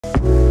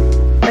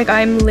Like,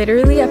 I'm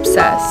literally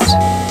obsessed.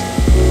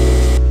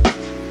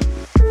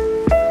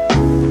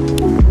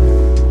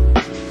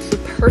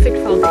 Perfect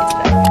fall day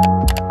today.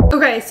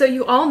 Okay, so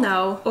you all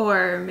know,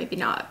 or maybe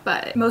not,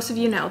 but most of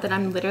you know that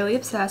I'm literally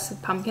obsessed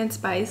with pumpkin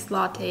spice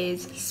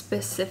lattes,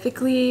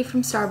 specifically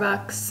from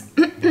Starbucks.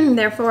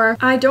 Therefore,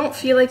 I don't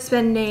feel like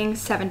spending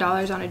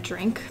 $7 on a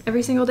drink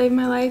every single day of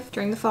my life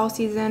during the fall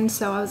season.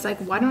 So I was like,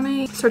 why don't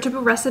I search up a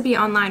recipe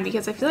online?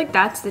 Because I feel like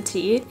that's the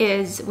tea,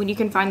 is when you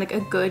can find like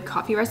a good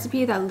coffee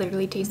recipe that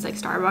literally tastes like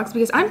Starbucks,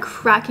 because I'm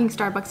cracking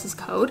Starbucks'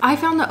 code. I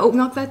found the oat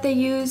milk that they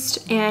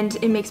used and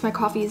it makes my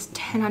coffees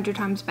 100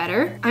 times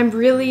better. I'm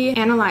really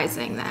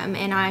analyzing them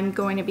and I'm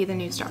going to be the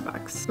new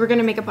Starbucks. We're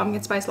gonna make a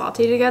pumpkin spice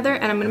latte together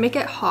and I'm gonna make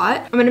it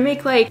hot. I'm gonna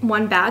make like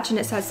one batch and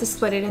it says to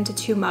split it into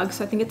 2 mugs.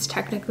 So I think it's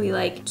technically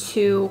like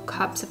 2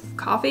 cups of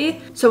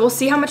coffee. So we'll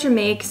see how much it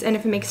makes, and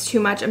if it makes too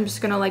much, I'm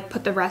just gonna like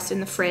put the rest in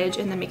the fridge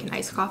and then make an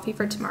iced coffee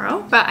for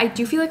tomorrow. But I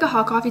do feel like a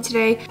hot coffee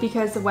today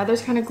because the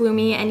weather's kind of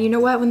gloomy, and you know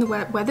what? When the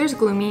weather's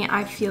gloomy,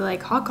 I feel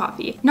like hot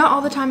coffee. Not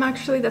all the time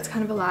actually, that's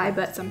kind of a lie,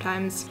 but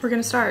sometimes. We're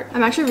gonna start.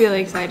 I'm actually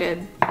really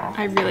excited.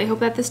 I really hope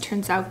that this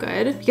turns out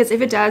good, because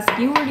if it does,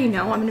 you already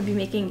know I'm gonna be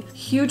making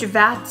huge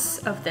vats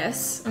of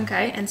this,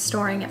 okay, and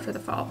storing it for the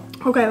fall.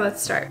 Okay,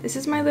 let's start. This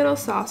is my little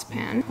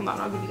saucepan. Hold on,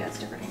 I'll give you guys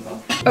a different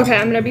angle. Okay,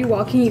 I'm gonna be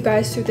walking you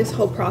guys through this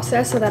whole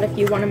process so that if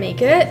you wanna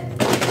make it,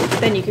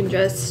 then you can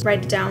just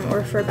write it down or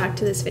refer back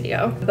to this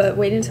video. But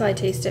wait until I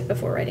taste it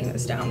before writing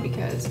this down,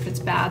 because if it's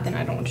bad, then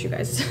I don't want you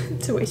guys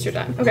to waste your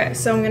time. Okay,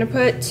 so I'm gonna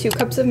put 2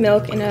 cups of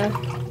milk in a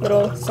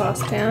little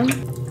saucepan.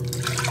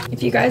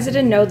 If you guys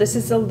didn't know, this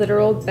is the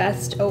literal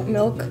best oat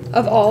milk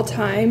of all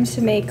time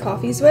to make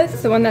coffees with.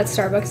 It's the one that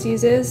Starbucks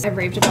uses. I've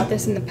raved about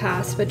this in the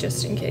past, but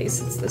just in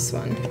case, it's this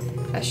one.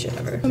 Best shit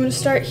ever. I'm gonna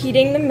start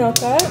heating the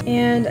milk up,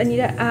 and I need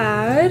to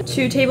add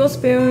 2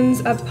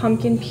 tablespoons of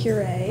pumpkin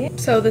puree.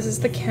 So this is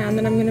the can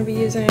that I'm gonna be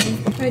using.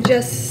 I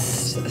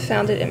just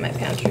found it in my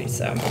pantry,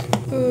 so.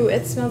 Ooh,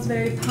 it smells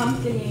very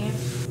pumpkin-y.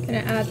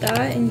 Gonna add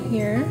that in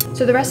here.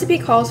 So the recipe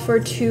calls for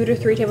 2 to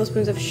 3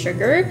 tablespoons of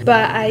sugar,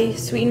 but I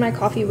sweeten my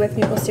coffee with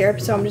maple syrup,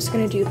 so I'm just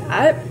gonna do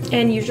that.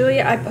 And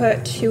usually I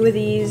put 2 of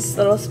these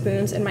little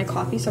spoons in my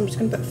coffee, so I'm just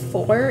gonna put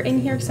 4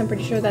 in here because I'm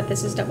pretty sure that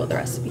this is double the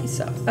recipe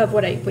of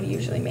what I would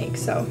usually make.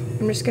 So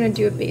I'm just gonna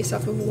do it based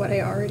off of what I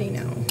already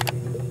know.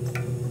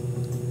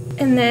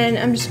 And then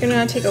I'm just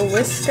gonna take a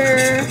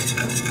whisker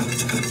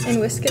and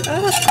whisk it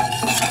up.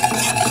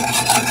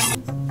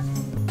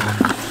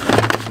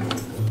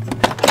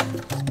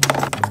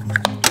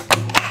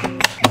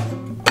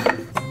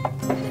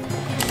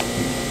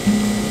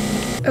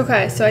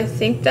 Okay, so I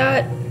think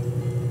that's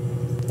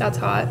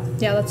hot.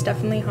 Yeah, that's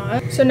definitely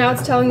hot. So now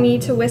it's telling me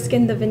to whisk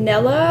in the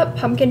vanilla,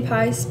 pumpkin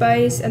pie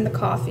spice, and the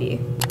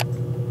coffee.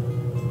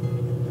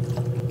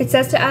 It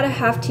says to add a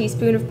 ½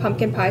 teaspoon of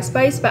pumpkin pie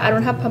spice, but I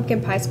don't have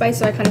pumpkin pie spice,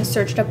 so I kind of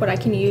searched up what I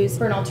can use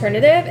for an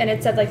alternative, and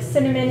it said like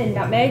cinnamon and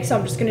nutmeg, so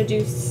I'm just gonna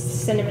do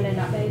cinnamon and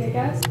nutmeg, I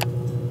guess.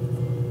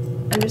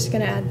 I'm just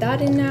gonna add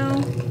that in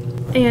now.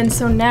 And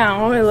so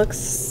now it looks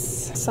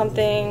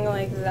something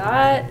like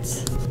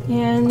that.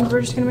 And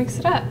we're just gonna mix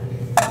it up.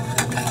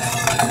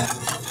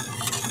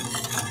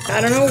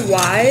 I don't know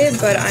why,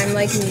 but I'm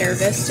like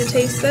nervous to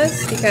taste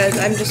this because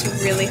I'm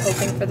just really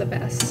hoping for the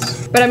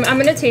best. But I'm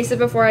gonna taste it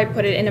before I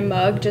put it in a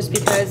mug, just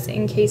because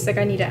in case like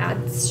I need to add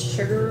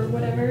sugar or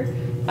whatever,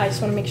 I just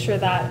wanna make sure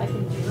that I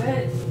can do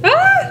it.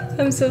 Ah!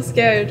 I'm so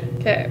scared.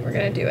 Okay, we're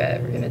gonna do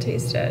it. We're gonna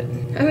taste it.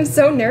 I'm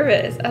so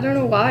nervous. I don't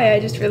know why, I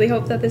just really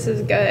hope that this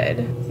is good.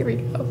 Here we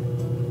go.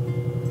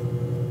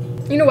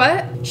 You know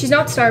what? She's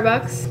not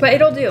Starbucks, but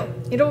it'll do.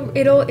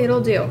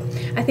 It'll do.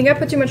 I think I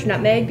put too much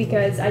nutmeg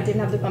because I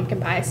didn't have the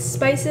pumpkin pie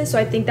spices, so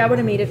I think that would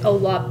have made it a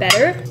lot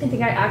better. I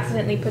think I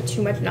accidentally put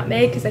too much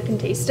nutmeg because I can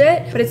taste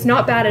it, but it's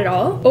not bad at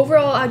all.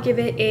 Overall, I'll give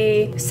it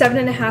a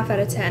 7.5 out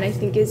of 10. I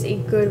think is a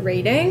good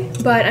rating,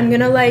 but I'm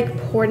gonna like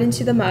pour it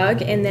into the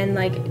mug and then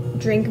like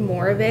drink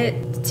more of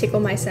it to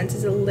tickle my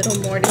senses a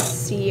little more to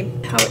see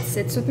how it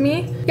sits with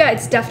me. Yeah,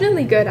 it's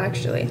definitely good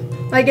actually.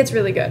 Like, it's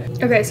really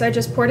good. Okay, so I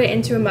just poured it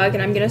into a mug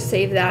and I'm gonna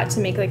save that to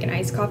make like an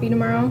iced coffee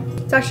tomorrow.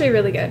 It's actually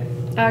really good.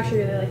 I actually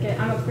really like it.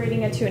 I'm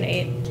upgrading it to an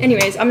 8.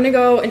 Anyways, I'm gonna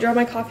go and draw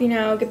my coffee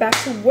now, get back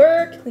to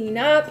work, clean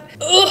up.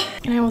 Ugh.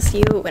 And I will see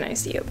you when I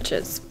see you,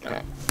 bitches.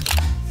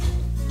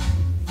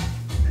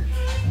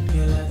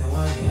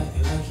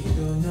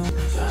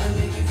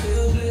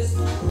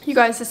 You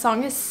guys, this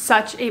song is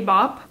such a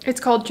bop. It's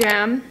called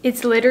Jam.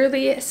 It's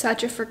literally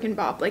such a freaking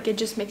bop. Like, it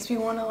just makes me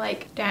want to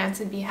like dance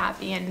and be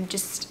happy and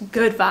just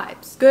good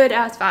vibes. Good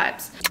ass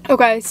vibes.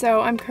 Okay,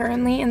 so I'm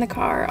currently in the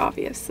car,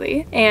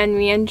 obviously, and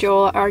me and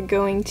Joel are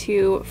going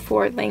to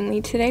Fort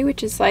Langley today,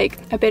 which is like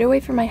a bit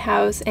away from my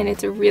house, and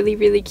it's a really,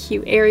 really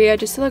cute area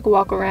just to like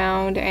walk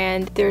around,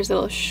 and there's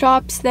little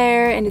shops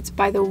there, and it's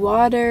by the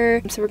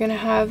water. So we're gonna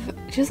have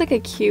just like a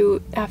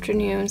cute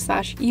afternoon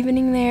slash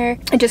evening there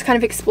and just kind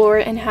of explore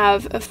and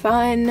have a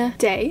fun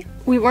day.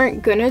 we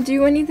weren't gonna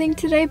do anything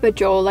today, but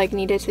Joel like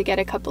needed to get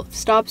a couple of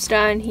stops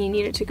done. He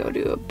needed to go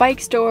to a bike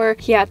store.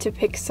 He had to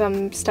pick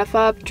some stuff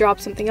up, drop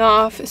something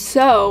off.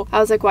 So I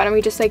was like, why don't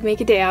we just like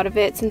make a day out of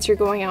it since you're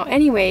going out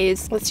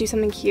anyways? Let's do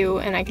something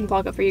cute and I can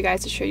vlog it for you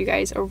guys to show you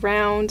guys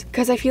around,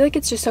 because I feel like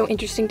it's just so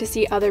interesting to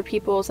see other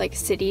people's like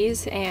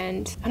cities,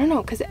 and I don't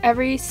know, because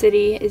every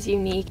city is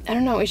unique. I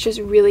don't know, it's just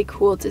really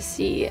cool to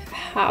see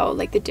how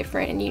like the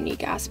different and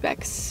unique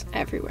aspects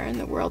everywhere in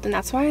the world. And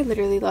that's why I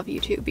literally love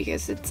YouTube,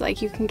 because it's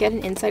like you can get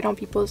an insight on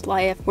people's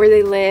life, where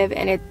they live,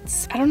 and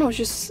it's, I don't know, it's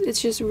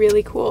just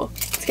really cool.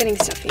 It's getting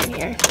stuffy in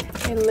here.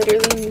 I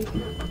literally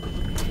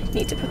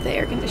need to put the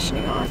air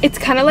conditioning on. It's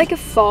kind of like a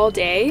fall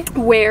day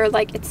where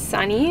like it's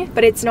sunny,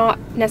 but it's not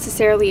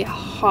necessarily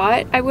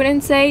hot. I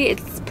wouldn't say.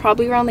 It's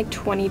probably around like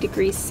 20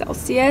 degrees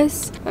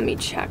Celsius. Let me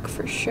check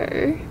for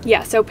sure.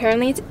 Yeah, so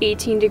apparently it's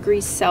 18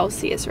 degrees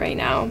Celsius right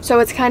now. So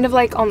it's kind of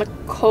like on the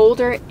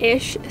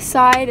colder-ish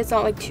side. It's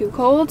not like too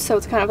cold, so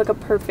it's kind of like a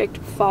perfect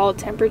fall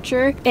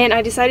temperature. And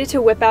I decided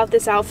to whip out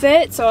this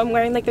outfit. So I'm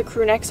wearing like the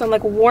crew neck, so I'm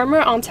like warmer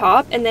on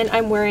top, and then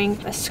I'm wearing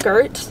a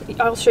skirt.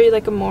 I'll show you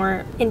like a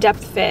more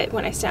in-depth fit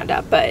when I stand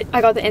up, but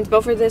I got the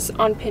inspo for this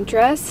on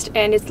Pinterest,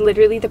 and it's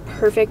literally the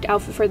perfect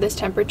outfit for this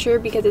temperature,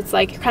 because it's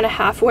like you're kind of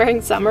half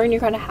wearing summer and you're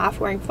kind of half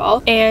wearing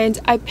fall. And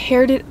I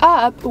paired it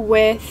up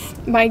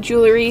with my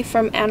jewelry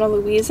from Ana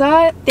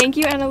Luisa. Thank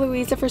you, Ana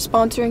Luisa, for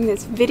sponsoring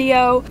this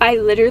video. I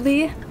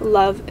literally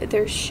love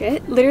their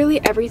shit.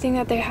 Literally everything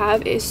that they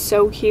have is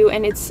so cute,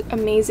 and it's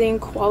amazing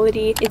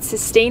quality. It's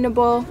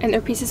sustainable, and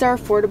their pieces are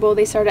affordable.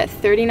 They start at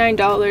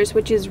 $39,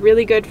 which is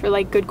really good for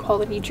like good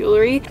quality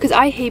jewelry, because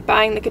I hate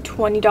buying like a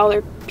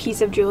 $20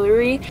 piece of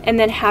jewelry and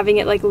then having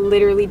it like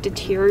literally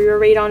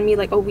deteriorate on me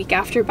like a week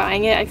after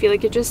buying it. I feel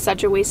like it's just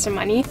such a waste of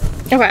money.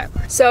 Okay,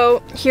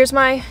 so here's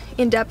my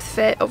in-depth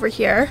fit over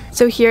here.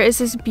 So here is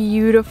this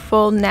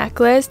beautiful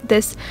necklace.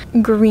 This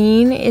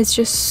green is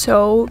just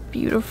so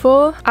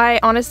beautiful. I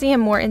honestly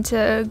am more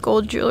into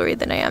gold jewelry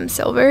than I am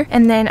silver.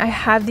 And then I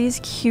have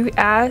these cute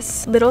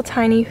ass little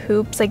tiny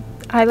hoops, like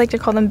I like to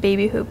call them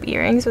baby hoop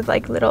earrings with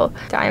like little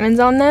diamonds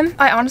on them.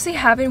 I honestly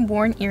haven't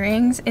worn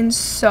earrings in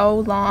so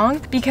long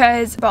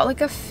because I bought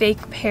like a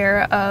fake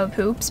pair of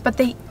hoops, but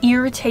they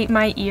irritate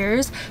my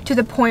ears to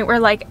the point where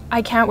like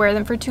I can't wear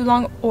them for too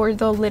long or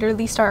they'll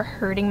literally start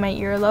hurting my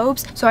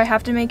earlobes. So I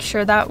have to make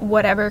sure that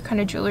whatever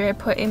kind of jewelry I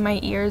put in my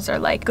ears are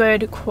like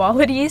good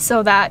quality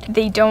so that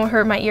they don't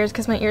hurt my ears,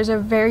 because my ears are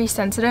very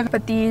sensitive.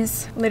 But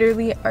these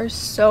literally are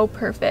so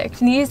perfect.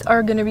 These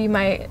are gonna be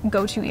my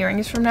go-to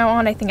earrings from now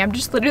on. I think I'm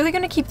just literally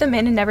gonna keep them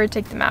in and never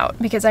take them out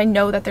because I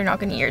know that they're not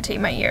gonna irritate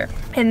my ear.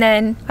 And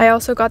then I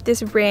also got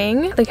this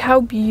ring. Like,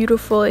 how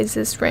beautiful is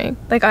this ring?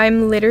 Like,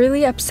 I'm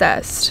literally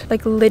obsessed.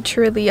 Like,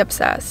 literally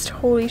obsessed.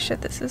 Holy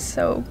shit, this is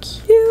so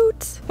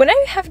cute. When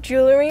I have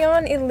jewelry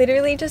on, it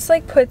literally just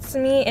like puts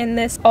me in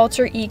this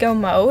alter ego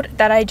mode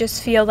that I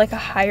just feel like a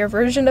higher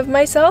version of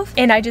myself,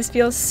 and I just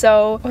feel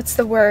so, what's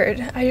the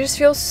word? I just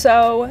feel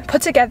so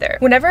put together.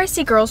 Whenever I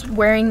see girls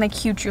wearing like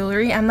cute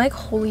jewelry, I'm like,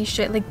 holy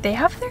shit, like they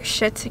have their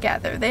shit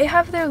together. They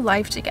have their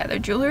life together.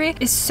 Jewelry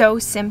is so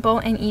simple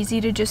and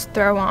easy to just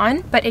throw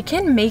on, but it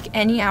can make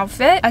any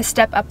outfit a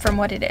step up from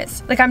what it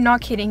is. Like, I'm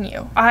not kidding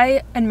you.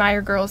 I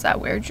admire girls that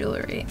wear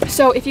jewelry.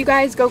 So if you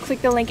guys go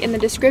click the link in the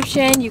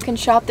description, you can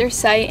shop their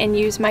site and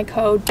use my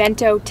code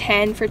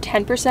BENTO10 for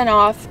 10%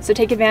 off. So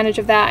take advantage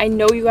of that. I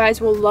know you guys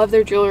will love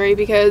their jewelry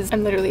because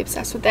I'm literally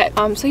obsessed with it.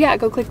 So yeah,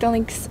 go click the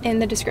links in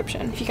the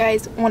description if you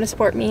guys want to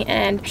support me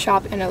and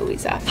shop Ana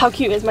Luisa. How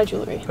cute is my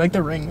jewelry? I like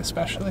the ring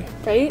especially.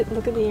 Right?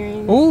 Look at the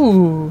earrings.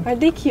 Ooh. Are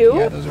they cute?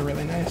 Yeah, those are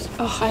really nice.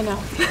 Oh, I know.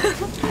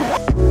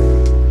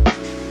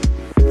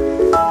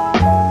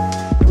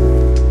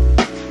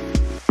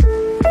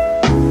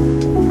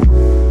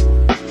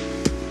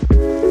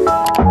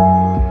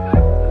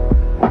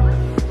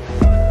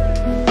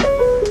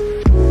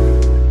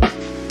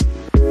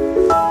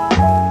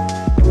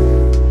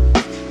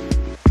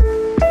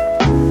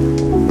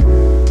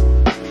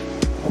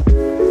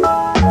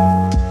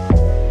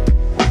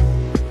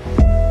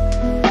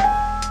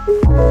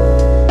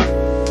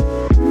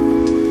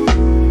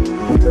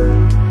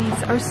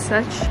 Are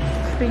such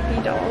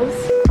creepy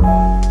dolls.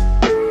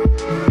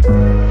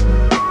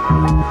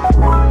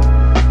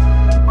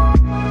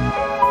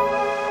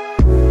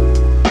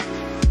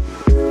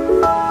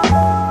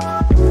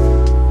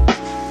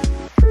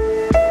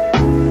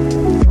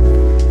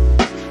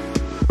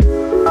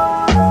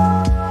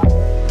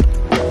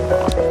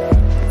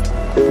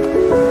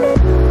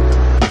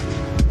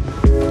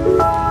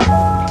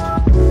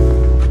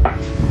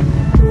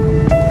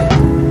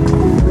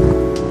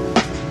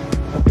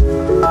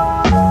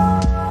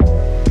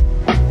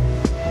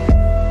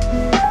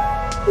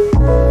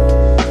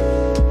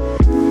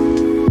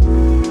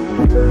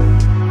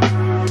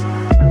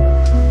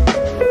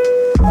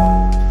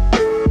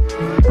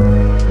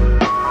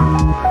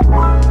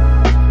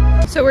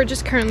 We're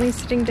just currently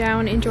sitting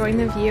down enjoying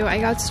the view. I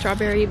got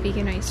strawberry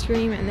vegan ice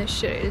cream and this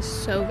shit is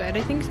so good.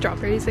 I think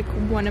strawberry is like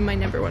one of my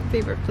 #1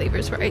 favorite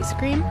flavors for ice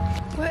cream.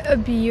 What a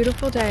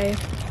beautiful day.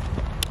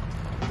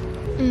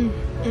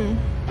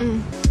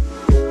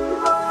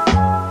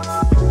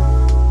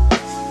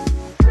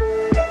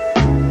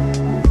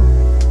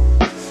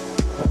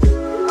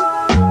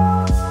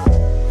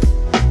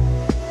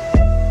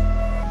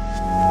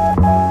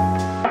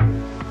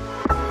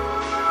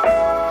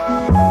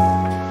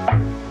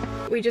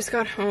 just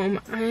got home.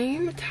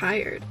 I'm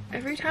tired.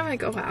 Every time I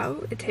go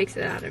out, it takes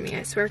it out of me.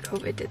 I swear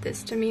COVID did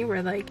this to me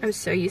where like I'm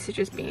so used to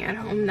just being at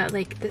home that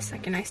like the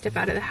second I step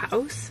out of the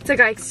house, it's like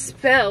I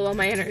expel all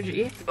my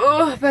energy.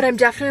 Oh, but I'm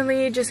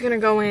definitely just gonna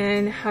go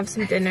in, have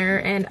some dinner,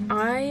 and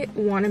I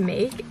want to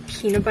make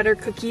peanut butter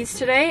cookies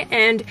today.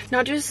 And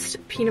not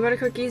just peanut butter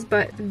cookies,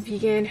 but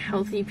vegan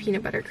healthy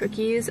peanut butter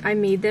cookies. I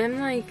made them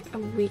like a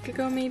week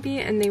ago maybe,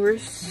 and they were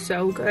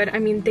so good. I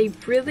mean, they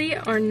really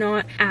are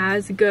not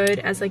as good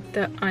as like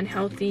the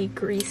unhealthy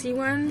greasy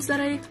ones that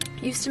I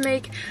used to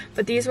make,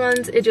 but these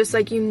ones, it just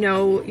like, you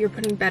know, you're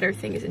putting better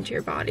things into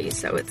your body,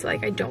 so it's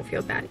like I don't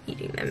feel bad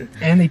eating them.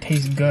 And they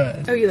taste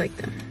good. Oh, you like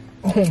them?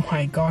 Oh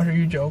my god, are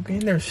you joking?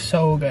 They're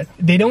so good.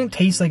 They don't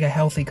taste like a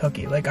healthy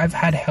cookie. Like, I've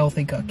had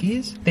healthy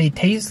cookies. They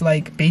taste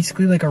like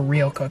basically like a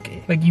real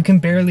cookie. Like, you can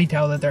barely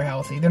tell that they're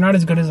healthy. They're not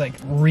as good as like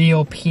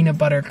real peanut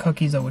butter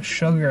cookies though with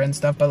sugar and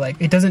stuff, but like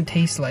it doesn't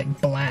taste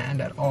like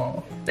bland at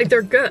all. Like,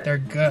 they're good. They're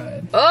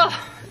good.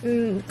 Oh,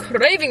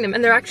 craving them.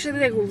 And they're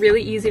actually like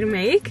really easy to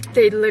make.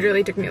 They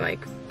literally took me like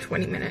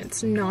 20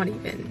 minutes, not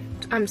even.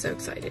 I'm so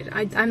excited.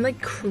 I'm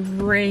like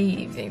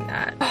craving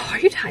that. Oh, are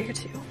you tired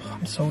too?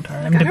 I'm so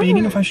tired. I'm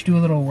debating if I should do a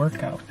little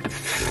workout.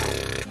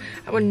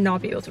 I would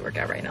not be able to work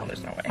out right now.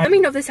 There's no way. Let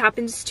me know if this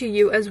happens to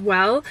you as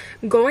well.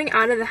 Going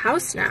out of the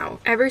house now,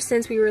 ever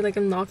since we were like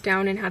in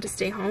lockdown and had to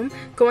stay home,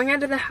 going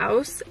out of the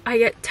house, I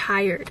get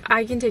tired.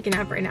 I can take a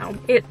nap right now.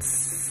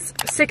 It's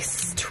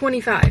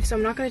 6:25, so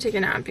I'm not gonna take a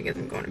nap because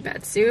I'm going to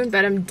bed soon,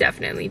 but I'm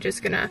definitely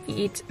just gonna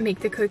eat,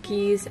 make the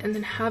cookies, and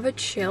then have a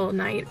chill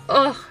night.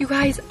 Ugh, you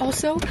guys,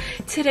 also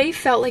today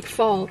felt like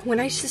fall. When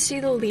I just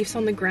see the leaves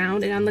on the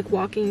ground and I'm like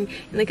walking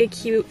in like a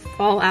cute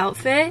fall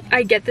outfit,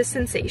 I get this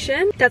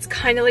sensation that's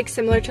kind of like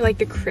similar to like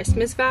the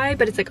Christmas vibe,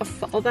 but it's like a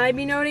fall vibe,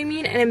 you know what I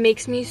mean? And it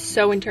makes me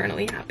so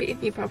internally happy.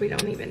 You probably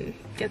don't even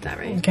get that,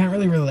 right? I can't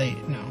really relate,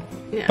 no.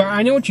 Yeah. But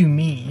I know what you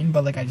mean,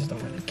 but like I just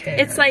don't really care.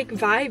 It's like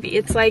vibey.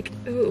 It's like,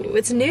 ooh,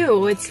 it's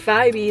new, it's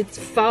vibey, it's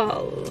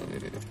fall.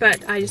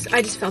 But I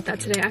just felt that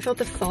today. I felt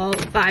the fall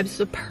vibes. It's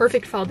a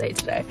perfect fall day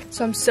today.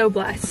 So I'm so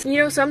blessed. You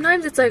know,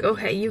 sometimes it's like,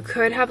 okay, you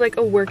could have like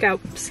a workout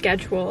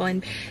schedule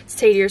and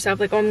say to yourself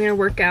like, oh, I'm gonna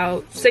work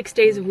out 6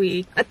 days a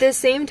week. At the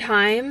same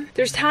time,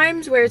 there's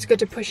times where it's good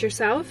to push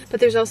yourself, but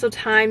there's also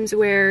times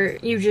where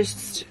you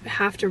just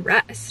have to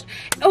rest.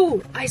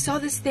 Oh, I saw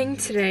this thing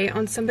today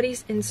on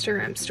somebody's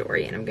Instagram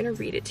story, and I'm gonna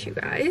read it to you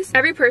guys.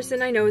 Every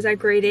person I know is at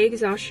grade A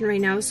exhaustion right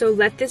now, so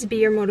let this be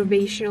your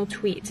motivational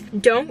tweet.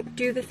 Don't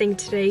do the thing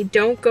today.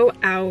 Don't go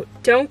out.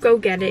 Don't go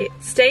get it.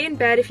 Stay in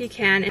bed if you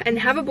can and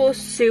have a bowl of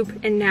soup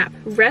and nap.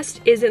 Rest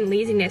isn't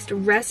laziness.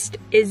 Rest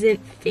isn't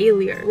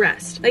failure.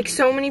 Rest. Like,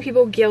 so many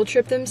people guilt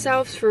trip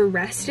themselves for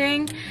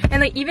resting,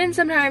 and like even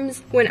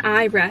sometimes when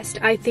I rest,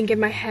 I think in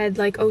my head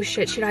like, oh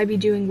shit, should I be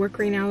doing work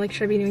right now? Like,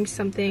 should I be doing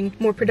something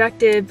more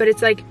productive? But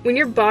it's like, when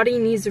your body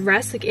needs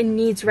rest, like it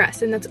needs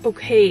rest, and that's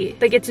okay.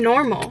 Like, it's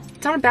normal.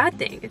 It's not a bad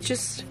thing. It's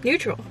just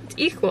neutral. It's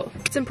equal.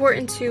 It's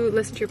important to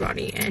listen to your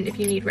body, and if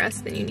you need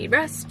rest, then you need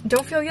rest.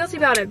 Don't feel guilty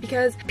about it,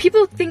 because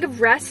people think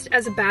of rest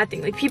as a bad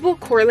thing. Like, people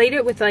correlate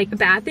it with like a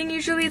bad thing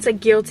usually. It's like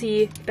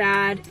guilty,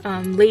 bad,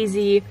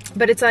 lazy,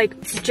 but it's like,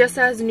 it's just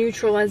as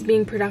neutral as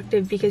being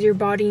productive, because your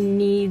body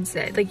needs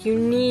it. Like, you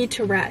need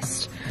to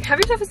rest. Have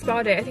yourself a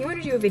spa day. I think I'm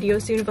gonna do a video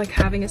soon of like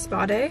having a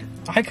spa day.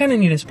 I kind of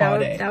need a spa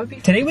day. That would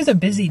be Today was a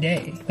busy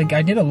day. Like,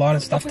 I did a lot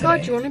of stuff today. Oh my god,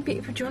 today. do you want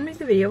to make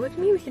the video with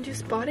me? We can do a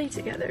spa day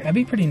together. That'd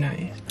be pretty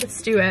nice.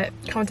 Let's do it.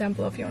 Comment down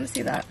below if you want to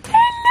see that.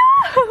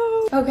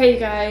 Okay, you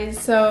guys,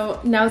 so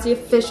now's the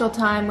official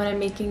time when I'm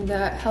making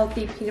the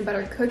healthy peanut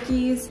butter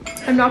cookies.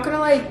 I'm not gonna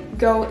like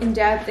go in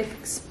depth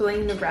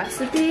explain the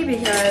recipe,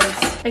 because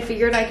I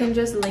figured I can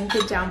just link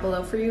it down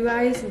below for you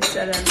guys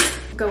instead of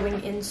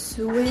going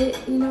into it,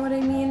 you know what I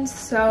mean?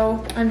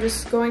 So I'm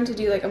just going to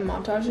do like a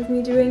montage of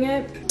me doing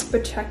it,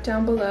 but check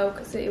down below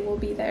because it will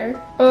be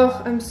there.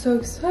 Oh, I'm so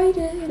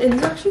excited. And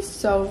it's actually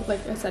so,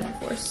 like I said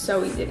before,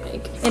 so easy to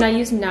make. And I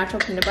use natural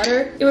peanut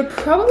butter. It would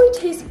probably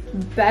taste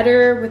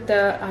better with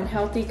the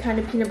unhealthy kind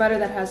of peanut butter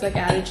that has like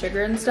added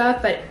sugar and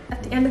stuff, but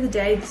at the end of the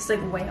day, this is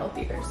like way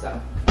healthier, so.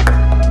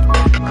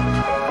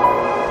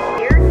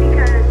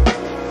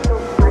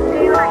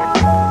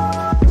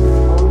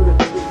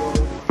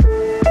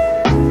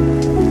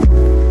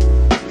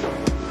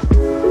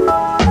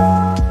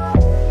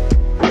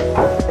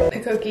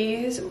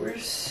 Cookies were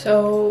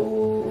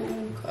so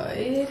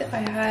good. I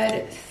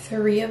had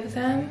 3 of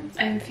them.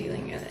 I'm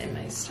feeling it in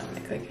my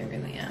stomach, like I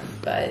really am,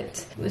 but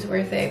it was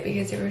worth it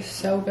because they were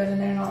so good,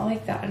 and they're not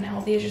like that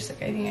unhealthy. It's just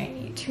like, I think I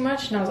eat too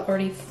much, and I was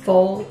already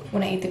full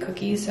when I ate the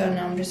cookies, so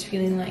now I'm just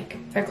feeling like,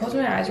 if I close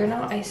my eyes right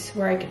now, I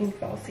swear I can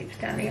fall asleep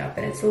standing up,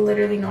 and it's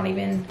literally not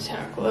even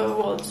 10 o'clock.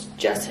 Well, it's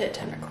just hit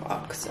 10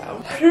 o'clock,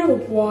 so I don't know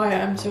why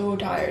I'm so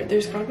tired.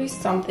 There's gotta be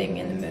something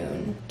in the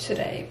moon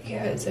today,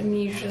 because I'm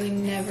usually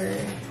never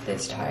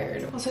this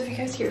tired. Also, if you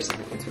guys hear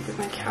something, it's because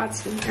my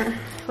cat's in here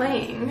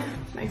playing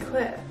my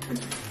clip.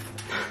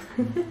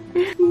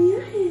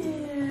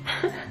 Yeah.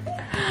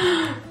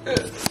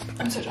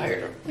 I'm so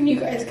tired. When you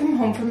guys come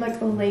home from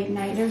like a late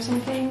night or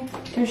something,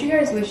 don't you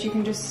guys wish you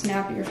can just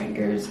snap your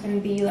fingers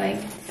and be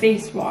like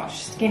face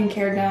wash,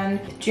 skincare done,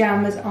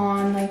 pajamas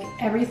on, like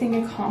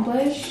everything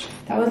accomplished?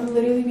 That would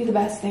literally be the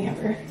best thing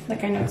ever.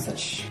 Like I know it's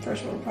such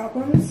first world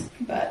problems,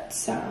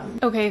 but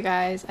okay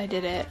guys, I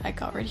did it. I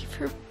got ready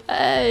for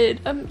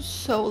bed. I'm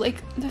so like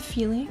the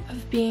feeling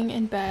of being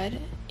in bed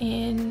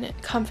in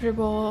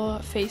comfortable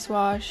face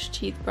wash,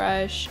 teeth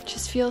brush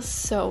just feels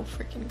so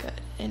freaking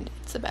good, and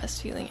it's the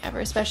best feeling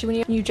ever, especially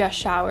when you just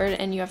showered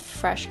and you have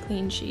fresh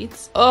clean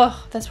sheets.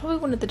 Oh, that's probably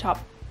one of the top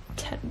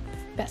 10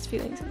 best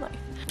feelings in life.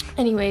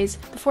 Anyways,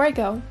 before I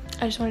go,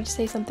 I just wanted to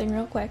say something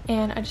real quick,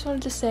 and I just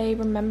wanted to say,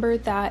 remember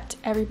that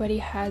everybody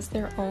has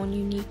their own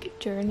unique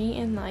journey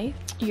in life.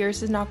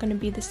 Yours is not going to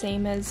be the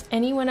same as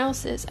anyone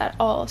else's at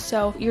all,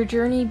 so your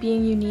journey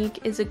being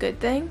unique is a good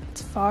thing.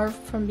 It's far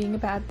from being a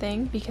bad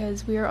thing,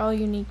 because we are all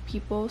unique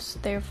people, so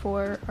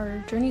therefore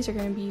our journeys are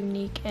going to be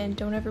unique. And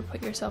don't ever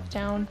put yourself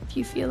down if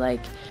you feel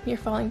like you're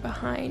falling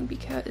behind,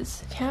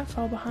 because you can't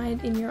fall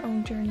behind in your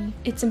own journey.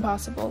 It's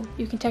impossible.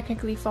 You can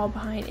technically fall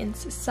behind in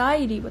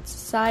society, what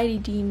society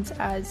deems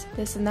as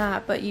this and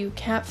that, but you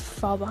can't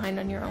fall behind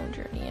on your own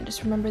journey. And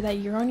just remember that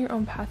you're on your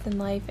own path in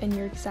life, and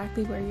you're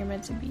exactly where you're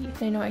meant to be.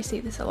 And I know I say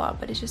this a lot,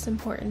 but it's just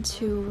important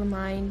to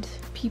remind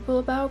people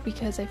about,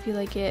 because I feel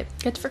like it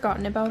gets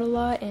forgotten about a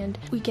lot, and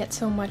we get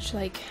so much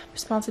like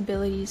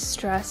responsibilities,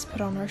 stress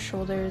put on our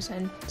shoulders,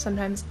 and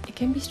sometimes it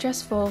can be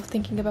stressful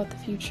thinking about the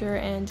future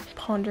and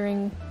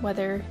pondering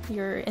whether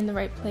you're in the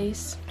right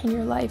place in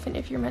your life and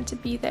if you're meant to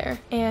be there.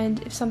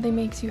 And if something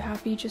makes you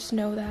happy, just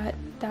know that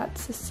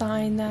that's a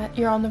sign that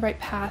you're on the right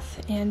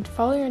path, and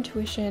follow your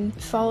intuition,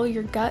 follow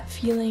your gut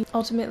feeling.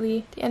 Ultimately,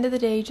 at the end of the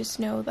day, just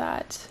know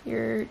that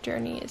your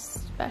journey is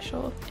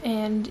special,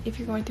 and if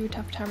you're going through a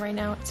tough time right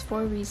now, it's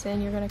for a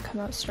reason. You're going to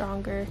come out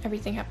stronger.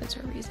 Everything happens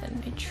for a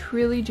reason. I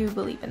truly do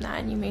believe in that,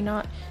 and you may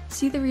not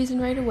see the reason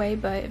right away,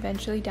 but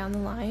eventually down the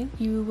line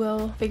you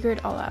will figure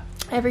it all out.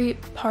 Every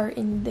part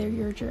in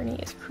your journey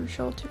is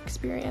crucial to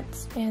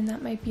experience, and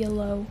that might be a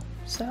low.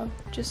 So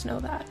just know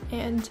that,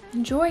 and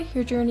enjoy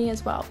your journey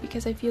as well,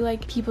 because I feel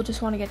like people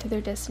just want to get to their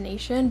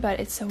destination, but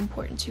it's so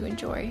important to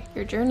enjoy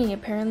your journey.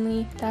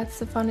 Apparently that's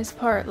the funnest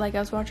part. Like I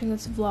was watching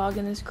this vlog,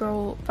 and this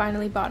girl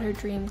finally bought her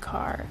dream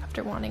car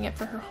after wanting it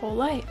for her whole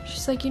life.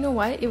 She's like, you know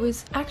what, it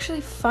was actually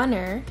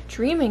funner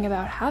dreaming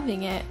about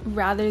having it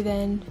rather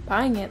than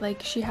buying it.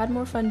 Like she had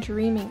more fun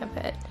dreaming of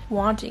it,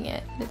 wanting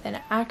it,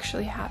 than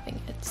actually having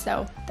it.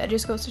 So that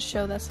just goes to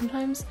show that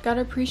sometimes you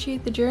gotta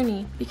appreciate the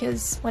journey,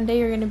 because one day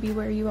you're gonna be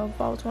where you have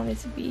always wanted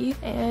to be,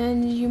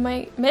 and you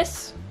might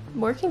miss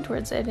working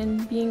towards it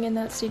and being in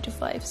that stage of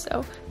life.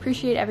 So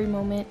appreciate every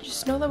moment.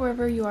 Just know that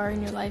wherever you are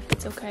in your life,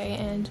 it's okay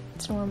and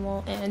it's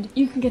normal, and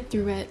you can get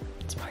through it.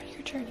 It's part of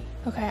your journey.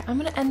 Okay, I'm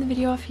gonna end the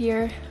video off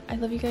here. I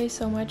love you guys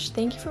so much.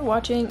 Thank you for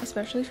watching,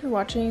 especially if you're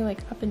watching like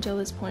up until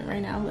this point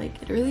right now. Like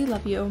I really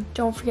love you.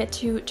 Don't forget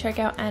to check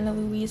out Ana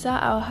Luisa.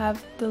 I'll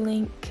have the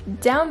link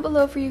down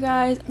below for you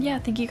guys. Yeah,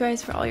 thank you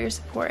guys for all your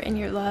support and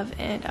your love,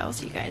 and I'll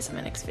see you guys in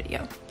my next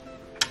video.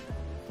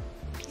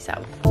 Peace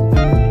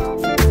out.